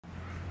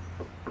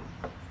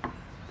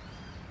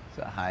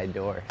a high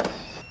door.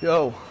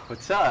 Yo.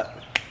 What's up?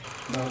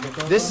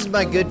 This is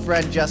my good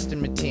friend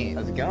Justin Mateen.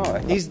 How's it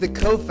going? He's the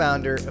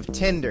co-founder of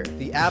Tinder,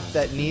 the app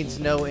that needs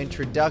no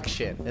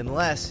introduction,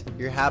 unless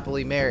you're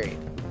happily married.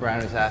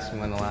 Brian was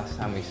asking when the last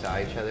time we saw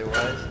each other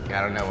was.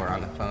 I don't know, we're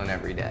on the phone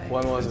every day.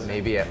 When was it?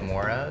 Maybe at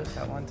Moro's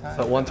at one time?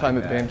 At one time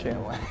at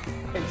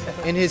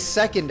Bandcamp. In his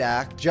second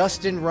act,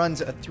 Justin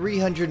runs a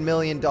 $300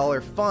 million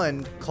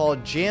fund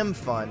called Jam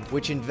Fund,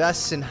 which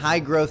invests in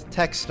high-growth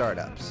tech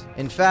startups.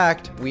 In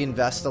fact, we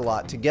invest a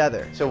lot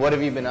together. So what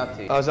have you been up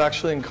to? I was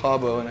actually in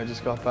Cabo and I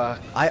just got back.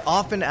 I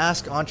often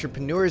ask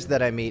entrepreneurs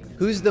that I meet,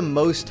 who's the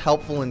most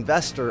helpful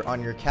investor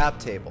on your cap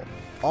table?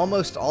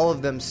 Almost all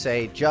of them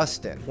say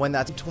Justin. When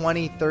that's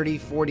 20, 30,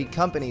 40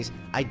 companies,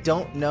 I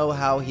don't know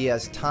how he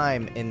has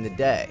time in the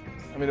day.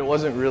 I mean, it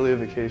wasn't really a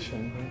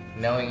vacation.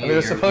 Knowing you, I mean, it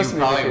was supposed to be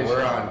probably vacation.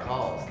 were on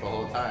calls the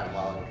whole time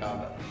while in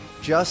Cabo.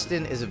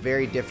 Justin is a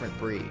very different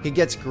breed. He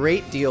gets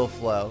great deal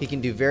flow, he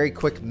can do very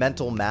quick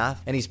mental math,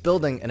 and he's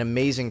building an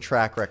amazing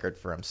track record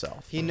for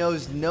himself. He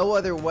knows no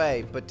other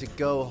way but to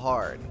go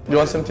hard. You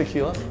want some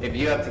tequila? If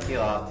you have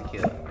tequila, I'll have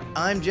tequila.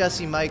 I'm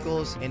Jesse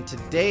Michaels, and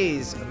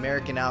today's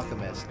American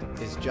Alchemist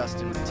is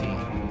Justin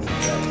Mateen.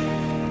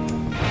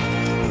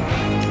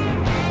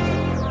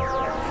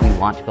 We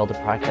want to build a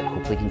product that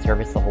hopefully can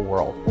service the whole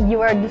world. You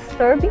are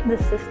disturbing the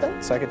system.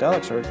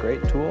 Psychedelics are a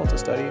great tool to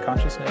study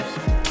consciousness.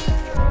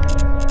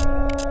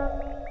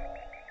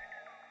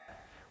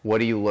 What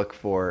do you look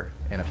for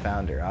in a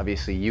founder?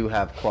 Obviously, you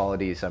have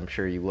qualities I'm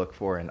sure you look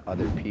for in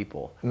other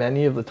people.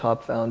 Many of the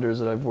top founders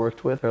that I've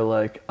worked with are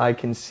like, I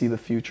can see the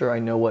future, I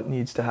know what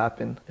needs to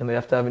happen. And they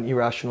have to have an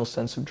irrational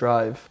sense of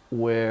drive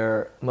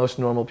where most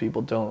normal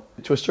people don't.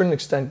 To a certain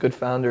extent, good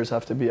founders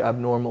have to be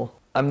abnormal.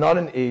 I'm not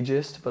an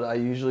ageist, but I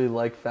usually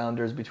like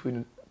founders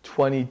between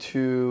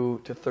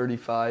 22 to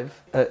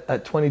 35.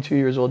 At 22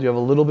 years old, you have a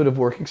little bit of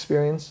work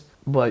experience,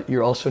 but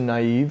you're also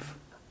naive.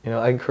 You know,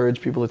 I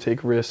encourage people to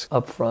take risks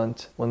up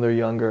front when they're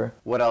younger.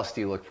 What else do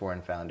you look for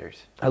in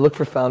founders? I look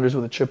for founders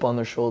with a chip on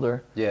their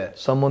shoulder. Yeah.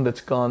 Someone that's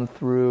gone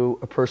through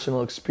a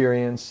personal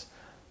experience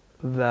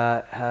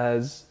that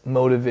has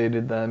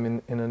motivated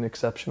them in an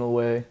exceptional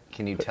way.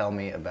 Can you tell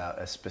me about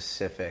a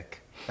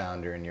specific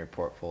founder in your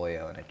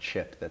portfolio and a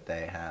chip that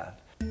they have?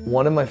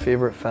 One of my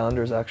favorite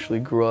founders actually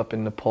grew up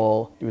in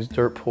Nepal. He was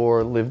dirt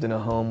poor, lived in a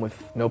home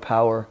with no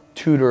power,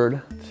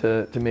 tutored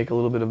to make a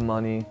little bit of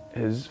money.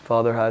 His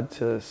father had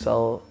to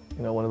sell,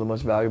 one of the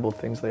most valuable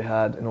things they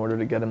had in order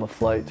to get him a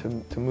flight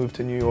to move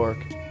to New York.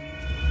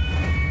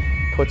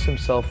 Puts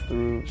himself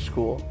through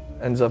school,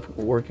 ends up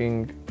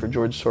working for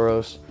George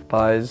Soros,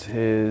 buys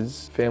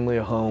his family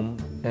a home,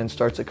 and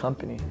starts a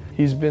company.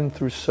 He's been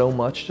through so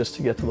much just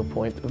to get to the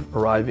point of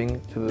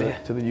arriving to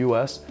the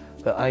US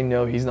that I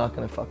know he's not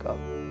going to fuck up.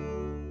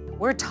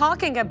 We're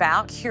talking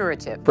about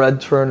Curative. Fred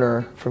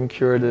Turner from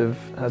Curative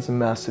has a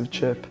massive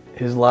chip.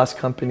 His last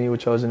company,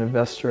 which I was an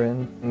investor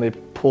in, and they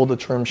pulled a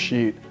term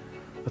sheet,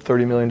 a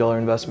 $30 million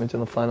investment in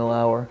the final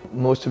hour.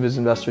 Most of his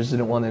investors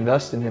didn't want to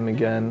invest in him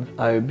again.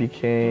 I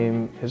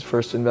became his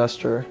first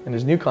investor in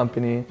his new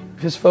company.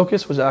 His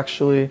focus was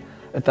actually,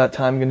 at that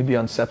time, going to be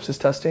on sepsis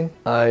testing.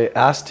 I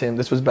asked him,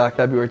 this was back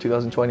February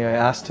 2020, I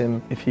asked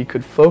him if he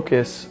could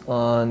focus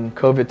on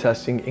COVID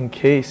testing in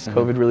case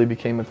COVID really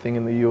became a thing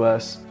in the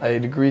US. I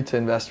had agreed to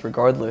invest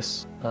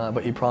regardless,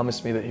 but he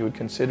promised me that he would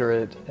consider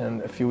it,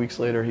 and a few weeks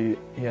later he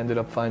ended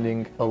up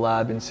finding a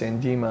lab in San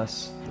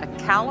Dimas. A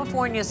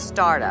California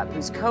startup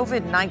whose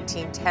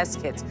COVID-19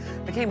 test kits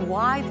became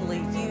widely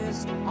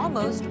used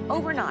almost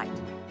overnight.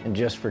 And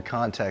just for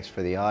context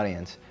for the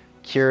audience,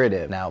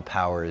 Curative now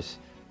powers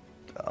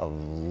a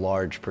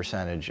large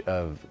percentage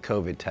of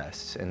COVID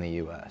tests in the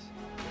US.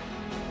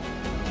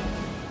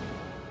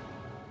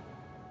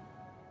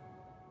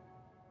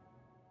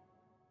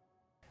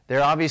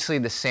 They're obviously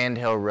the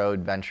Sandhill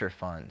Road venture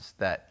funds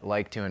that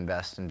like to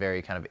invest in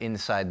very kind of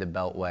inside the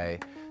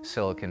beltway,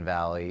 Silicon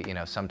Valley,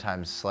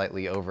 sometimes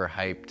slightly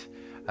overhyped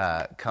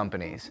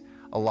companies.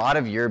 A lot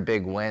of your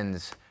big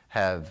wins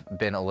have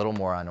been a little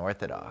more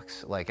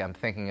unorthodox. Like I'm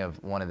thinking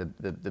of one of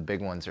the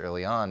big ones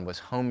early on was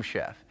Home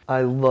Chef.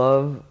 I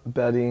love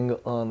betting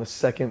on the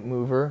second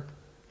mover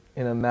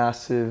in a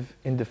massive,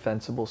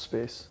 indefensible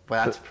space.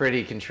 Well, that's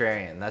pretty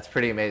contrarian. That's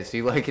pretty amazing. So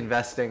you like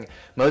investing,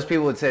 most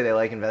people would say they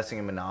like investing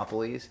in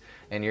monopolies,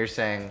 and you're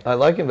saying... I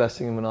like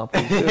investing in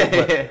monopolies too,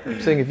 but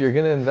I'm saying if you're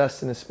gonna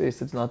invest in a space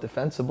that's not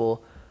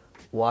defensible,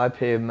 why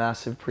pay a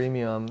massive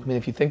premium? I mean,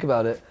 if you think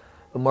about it,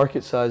 the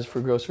market size for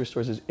grocery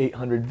stores is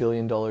 $800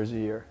 billion a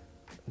year.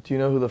 Do you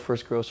know who the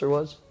first grocer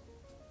was?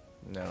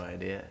 No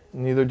idea.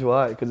 Neither do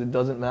I, because it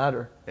doesn't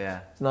matter.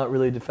 Yeah. It's not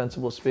really a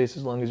defensible space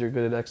as long as you're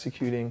good at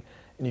executing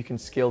and you can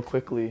scale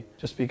quickly.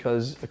 Just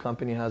because a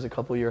company has a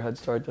couple-year head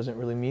start doesn't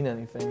really mean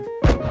anything.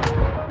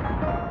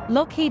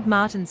 Lockheed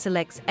Martin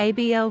selects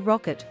ABL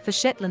rocket for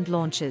Shetland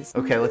launches.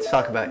 Okay, let's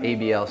talk about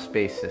ABL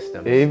Space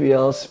Systems.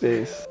 ABL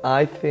Space.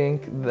 I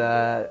think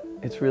that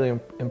it's really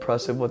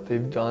impressive what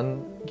they've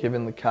done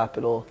given the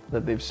capital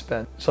that they've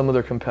spent. Some of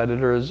their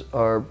competitors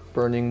are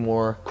burning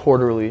more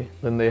quarterly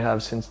than they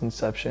have since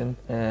inception,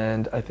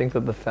 and I think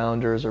that the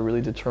founders are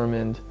really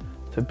determined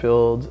to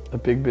build a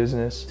big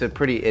business. It's a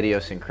pretty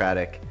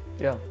idiosyncratic,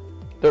 Yeah.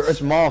 a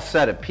small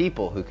set of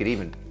people who could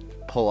even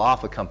pull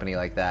off a company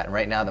like that. And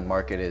right now the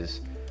market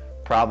is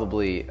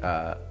probably,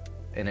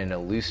 in an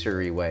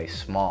illusory way,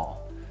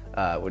 small,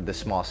 with the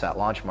small sat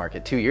launch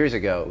market. 2 years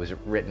ago, it was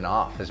written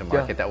off as a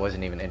market that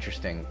wasn't even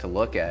interesting to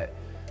look at.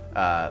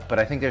 But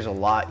I think there's a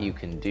lot you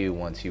can do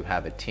once you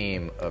have a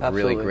team of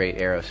really great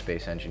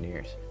aerospace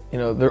engineers. You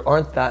know, there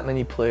aren't that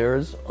many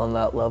players on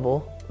that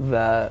level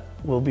that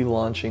will be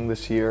launching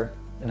this year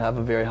and have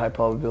a very high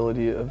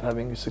probability of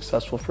having a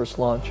successful first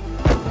launch.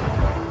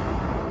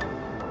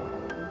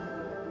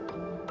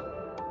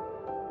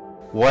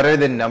 What are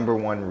the number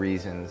one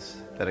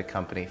reasons that a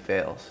company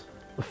fails?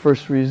 The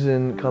first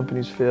reason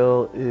companies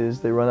fail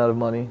is they run out of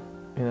money.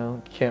 You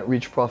know, can't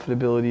reach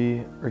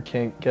profitability or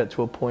can't get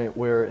to a point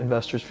where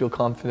investors feel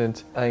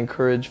confident. I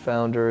encourage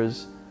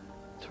founders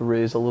to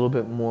raise a little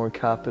bit more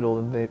capital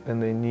than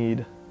they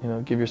need. You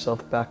know, give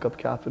yourself backup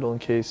capital in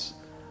case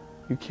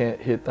you can't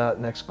hit that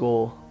next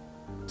goal.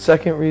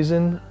 Second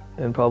reason,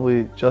 and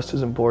probably just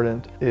as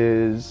important,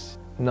 is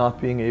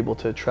not being able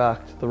to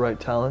attract the right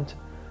talent.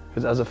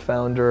 Because as a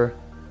founder,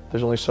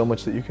 there's only so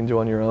much that you can do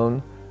on your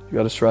own. You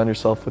got to surround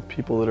yourself with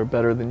people that are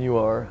better than you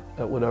are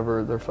at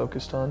whatever they're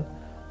focused on.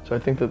 So I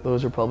think that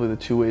those are probably the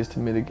two ways to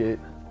mitigate.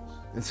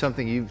 And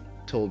something you've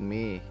told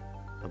me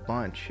a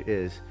bunch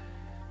is,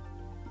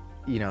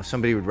 you know,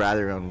 somebody would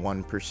rather own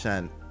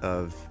 1%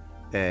 of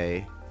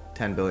a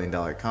 $10 billion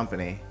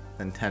company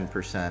than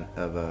 10%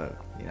 of a,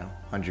 you know,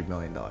 $100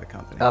 million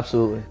company.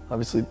 Absolutely.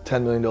 Obviously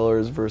 $10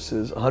 million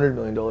versus $100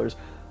 million.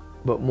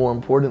 But more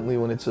importantly,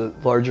 when it's a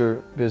larger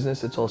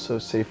business, it's also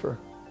safer.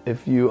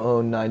 If you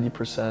own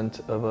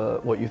 90%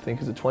 of what you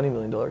think is a $20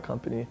 million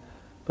company,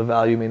 the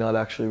value may not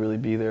actually really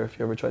be there if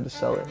you ever tried to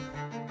sell it.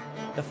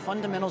 The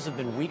fundamentals have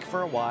been weak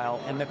for a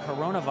while, and the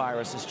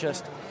coronavirus is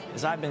just,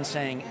 as I've been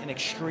saying, an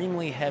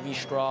extremely heavy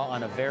straw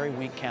on a very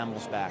weak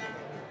camel's back.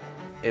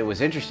 It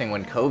was interesting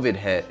when COVID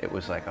hit, it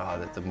was like, oh,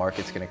 that the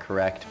market's going to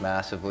correct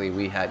massively.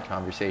 We had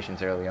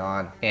conversations early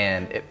on,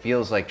 and it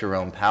feels like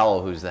Jerome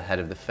Powell, who's the head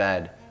of the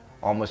Fed,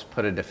 almost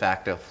put a de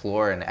facto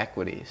floor in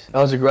equities.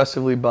 I was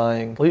aggressively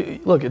buying.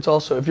 Look, it's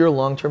also, if you're a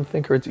long-term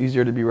thinker, it's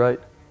easier to be right.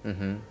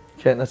 Mm-hmm.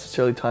 You can't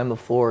necessarily time the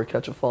floor or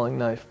catch a falling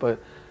knife,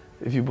 but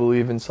if you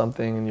believe in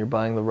something and you're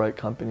buying the right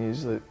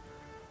companies that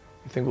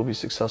you think will be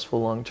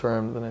successful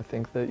long-term, then I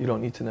think that you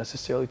don't need to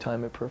necessarily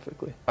time it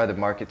perfectly. Are the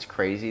markets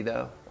crazy,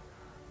 though?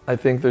 I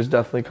think there's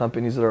definitely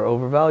companies that are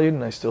overvalued,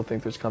 and I still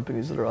think there's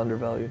companies that are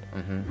undervalued.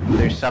 Mm-hmm.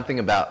 There's something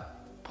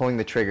about pulling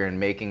the trigger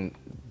and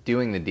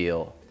doing the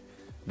deal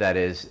that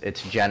is,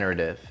 it's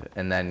generative,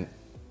 and then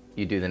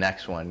you do the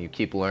next one. You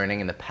keep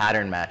learning, and the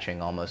pattern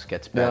matching almost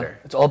gets better.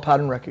 Yeah, it's all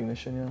pattern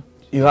recognition, yeah.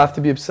 You have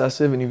to be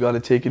obsessive, and you got to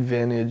take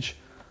advantage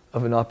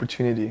of an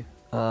opportunity.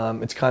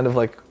 It's kind of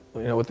like,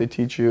 you know, what they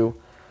teach you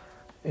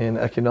in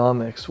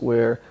economics,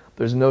 where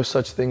there's no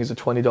such thing as a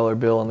 $20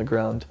 bill on the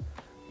ground,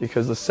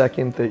 because the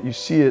second that you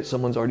see it,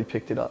 someone's already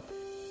picked it up.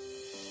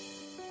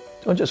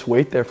 Don't just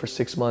wait there for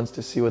 6 months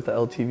to see what the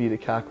LTV to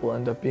CAC will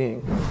end up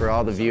being. For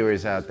all the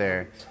viewers out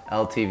there,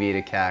 LTV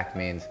to CAC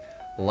means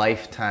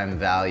lifetime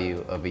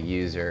value of a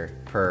user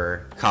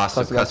per cost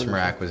of customer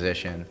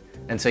acquisition.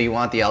 And so you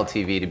want the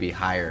LTV to be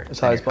higher as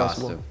high as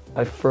possible.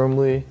 I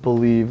firmly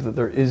believe that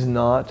there is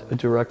not a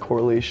direct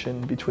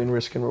correlation between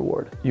risk and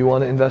reward. You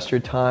want to invest your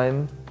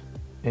time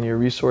and your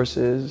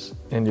resources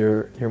and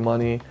your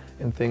money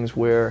in things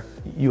where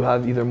you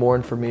have either more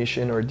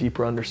information or a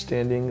deeper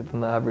understanding than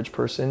the average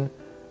person,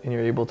 and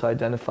you're able to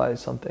identify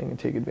something and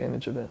take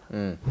advantage of it.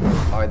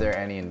 Are there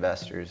any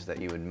investors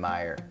that you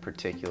admire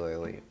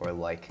particularly or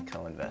like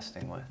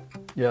co-investing with?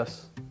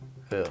 Yes.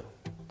 Who?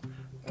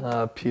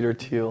 Peter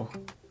Thiel.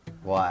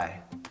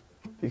 Why?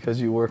 Because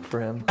you work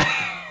for him.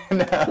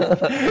 No,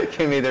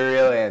 give me the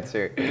real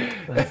answer.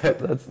 That's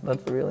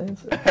the real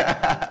answer.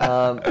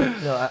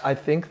 No, I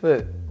think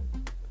that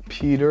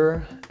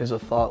Peter is a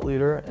thought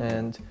leader,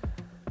 and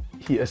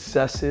he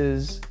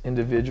assesses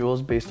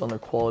individuals based on their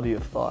quality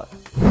of thought.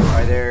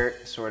 Are there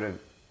sort of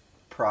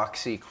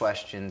proxy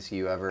questions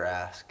you ever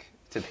ask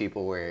to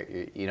people where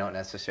you don't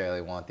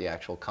necessarily want the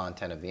actual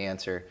content of the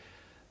answer?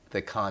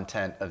 The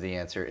content of the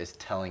answer is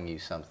telling you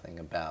something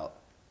about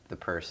the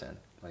person.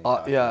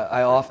 Yeah,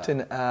 I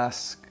often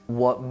ask,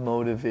 what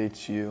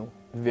motivates you?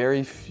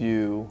 Very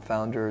few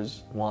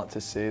founders want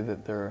to say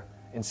that they're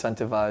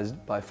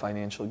incentivized by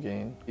financial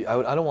gain.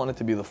 I don't want it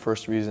to be the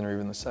first reason or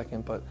even the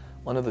second, but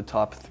one of the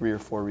top 3 or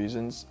 4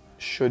 reasons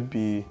should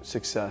be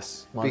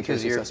success.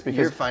 Because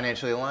you're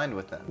financially aligned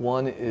with them.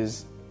 One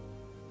is,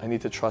 I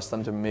need to trust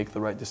them to make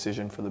the right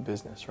decision for the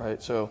business,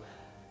 right? So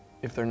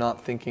if they're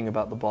not thinking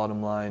about the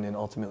bottom line and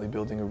ultimately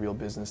building a real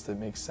business that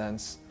makes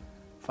sense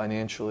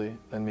financially,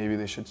 then maybe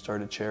they should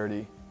start a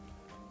charity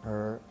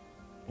or,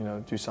 you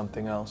know, do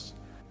something else.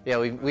 Yeah,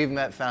 we've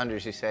met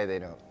founders who say they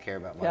don't care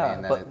about money, yeah,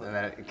 and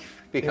then it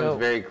becomes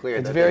very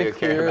clear that they do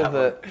care about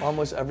money. It's very clear that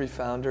almost every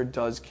founder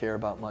does care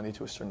about money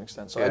to a certain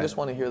extent. So yeah. I just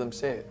want to hear them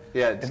say it.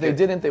 Yeah, if they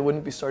didn't, they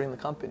wouldn't be starting the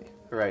company.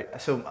 Right.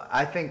 So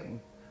I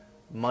think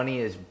money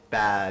is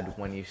bad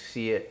when you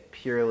see it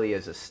purely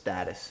as a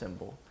status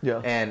symbol.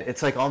 Yeah. And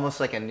it's like almost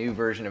like a new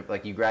version of,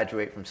 like, you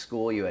graduate from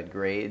school, you had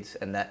grades,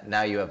 and that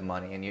now you have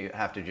money and you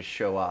have to just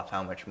show off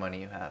how much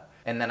money you have.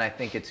 And then I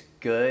think it's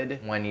good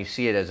when you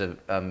see it as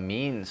a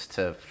means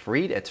to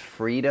freedom. It's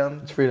freedom.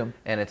 It's freedom.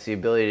 And it's the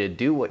ability to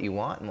do what you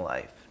want in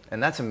life.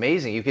 And that's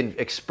amazing. You can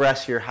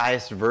express your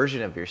highest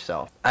version of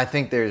yourself. I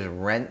think there's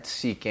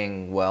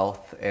rent-seeking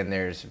wealth and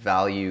there's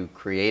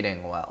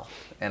value-creating wealth.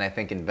 And I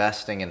think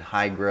investing in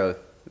high-growth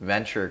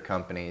venture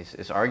companies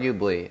is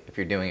arguably, if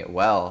you're doing it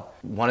well,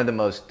 one of the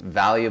most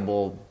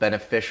valuable,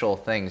 beneficial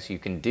things you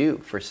can do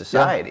for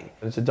society.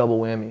 Yeah. It's a double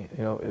whammy.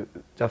 You know,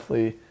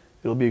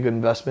 it'll be a good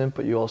investment,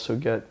 but you also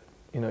get,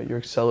 you know, you're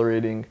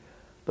accelerating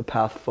the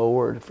path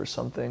forward for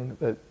something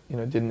that, you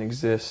know, didn't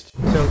exist.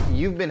 So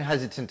you've been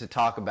hesitant to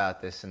talk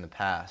about this in the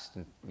past,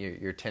 and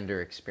your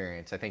Tinder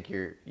experience. I think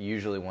you're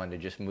usually one to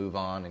just move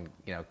on and,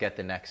 you know, get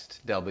the next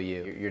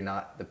W. You're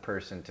not the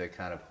person to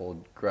kind of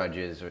hold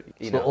grudges. Or,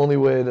 It's the only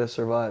way to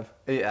survive.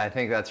 Yeah, I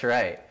think that's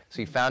right.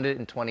 So you founded it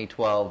in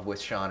 2012 with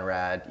Sean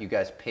Rad. You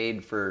guys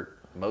paid for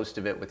most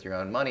of it with your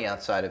own money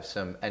outside of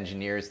some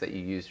engineers that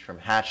you used from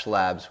Hatch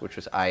Labs, which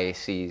was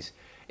IAC's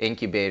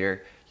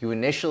incubator. You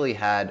initially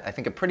had, I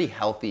think, a pretty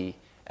healthy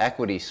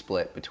equity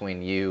split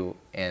between you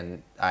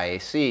and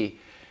IAC.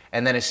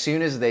 And then as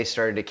soon as they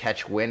started to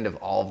catch wind of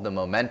all of the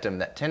momentum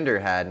that Tinder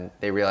had, and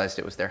they realized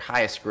it was their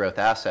highest growth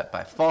asset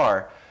by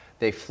far,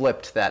 they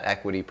flipped that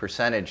equity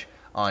percentage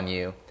on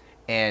you.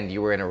 And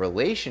you were in a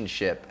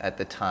relationship at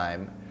the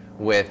time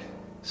with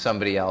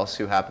somebody else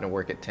who happened to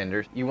work at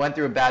Tinder. You went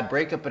through a bad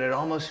breakup, but it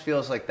almost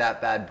feels like that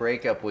bad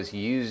breakup was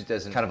used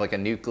as kind of like a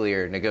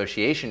nuclear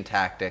negotiation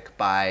tactic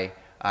by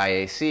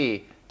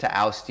IAC to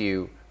oust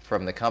you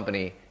from the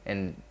company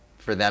and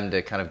for them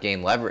to kind of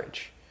gain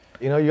leverage.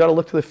 You know, you got to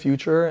look to the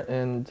future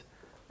and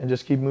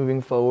just keep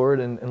moving forward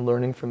and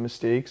learning from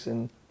mistakes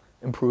and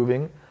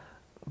improving.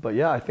 But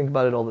yeah, I think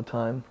about it all the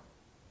time.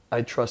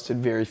 I trusted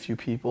very few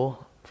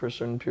people for a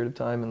certain period of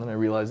time, and then I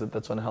realized that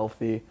that's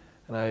unhealthy,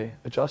 and I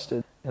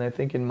adjusted. And I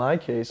think in my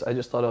case, I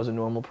just thought I was a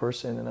normal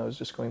person and I was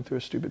just going through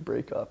a stupid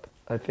breakup.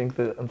 I think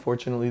that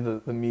unfortunately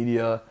the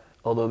media,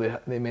 although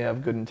they may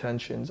have good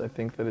intentions, I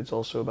think that it's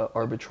also about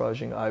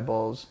arbitraging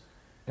eyeballs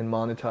and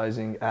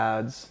monetizing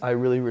ads. I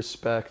really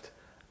respect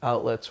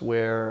outlets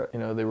where, you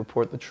know, they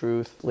report the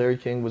truth. Larry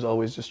King was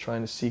always just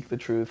trying to seek the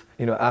truth,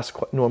 you know, ask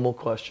normal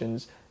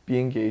questions, be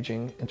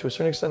engaging. And to a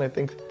certain extent, I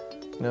think,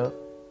 you know,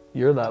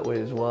 you're that way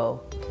as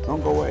well.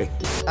 Don't go away.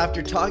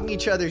 After talking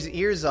each other's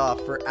ears off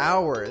for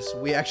hours,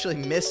 we actually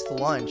missed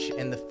lunch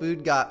and the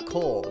food got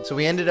cold. So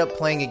we ended up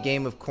playing a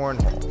game of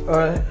cornhole. All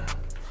right.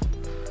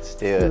 Let's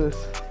do it.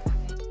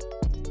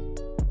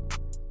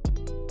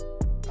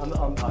 I'm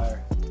the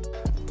umpire.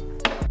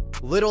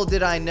 Little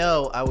did I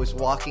know I was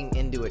walking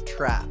into a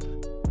trap.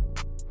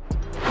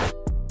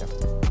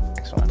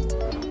 Next one.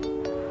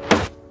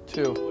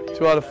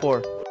 2 out of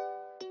 4.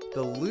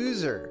 The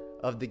loser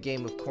of the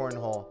game of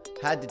cornhole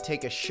had to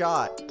take a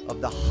shot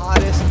of the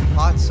hottest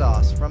hot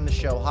sauce from the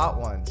show Hot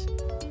Ones.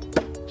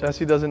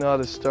 Jesse doesn't know how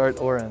to start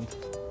or end.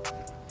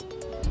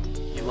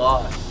 You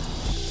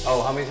lost.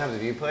 Oh, how many times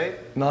have you played?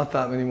 Not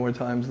that many more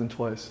times than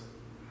twice.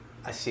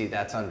 I see,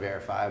 that's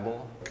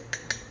unverifiable.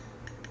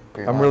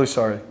 I'm really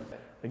sorry.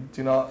 I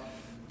do not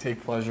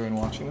take pleasure in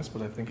watching this,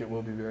 but I think it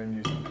will be very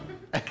amusing.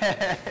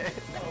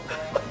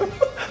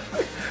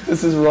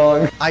 This is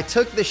wrong. I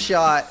took the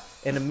shot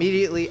and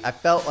immediately I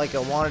felt like I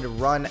wanted to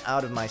run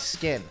out of my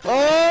skin.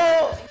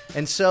 Oh!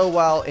 And so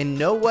while in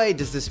no way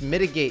does this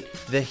mitigate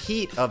the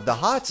heat of the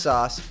hot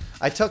sauce,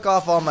 I took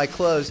off all my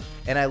clothes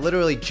and I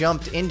literally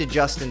jumped into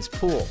Justin's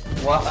pool.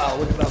 Wow,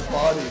 look at that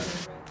body.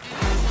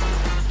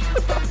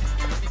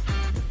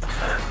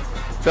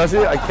 Jesse,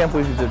 I can't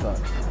believe you did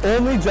that.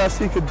 Only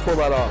Jesse could pull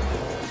that off.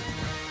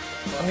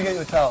 Let me get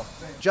you a towel.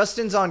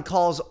 Justin's on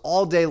calls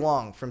all day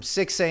long from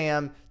 6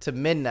 a.m. to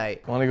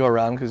midnight. Want to go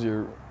around because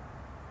you're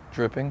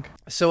dripping?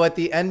 So at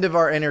the end of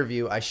our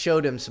interview, I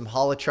showed him some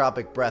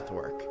holotropic breath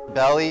work.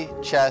 Belly,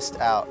 chest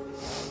out.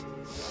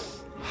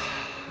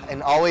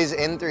 And always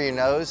in through your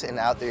nose and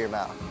out through your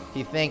mouth.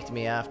 He thanked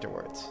me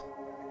afterwards.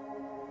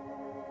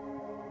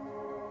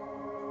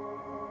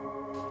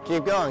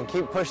 Keep going,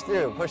 push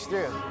through.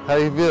 How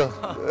do you feel?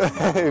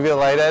 You feel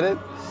lightheaded?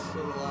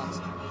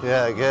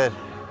 Yeah, good.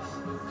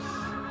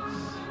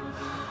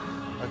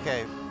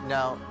 Okay,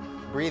 now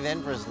breathe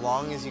in for as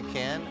long as you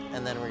can,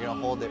 and then we're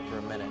gonna hold it for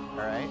a minute, all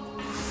right?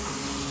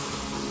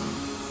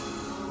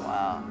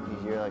 Wow,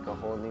 you're like a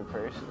whole new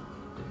person.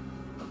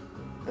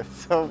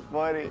 It's so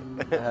funny.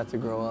 I have to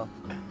grow up.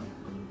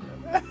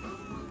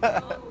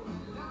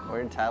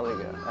 Where'd Tyler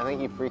go? I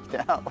think he freaked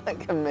out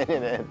like a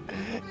minute in.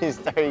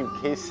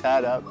 He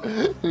sat up.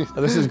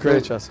 This is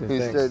great, Jesse. He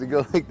Thanks. started to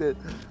go like that.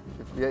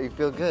 Yeah, you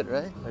feel good,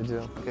 right? I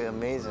do. Okay,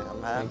 amazing.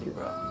 I'm happy, Thank you.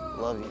 bro.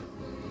 Love you.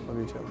 Love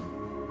you too.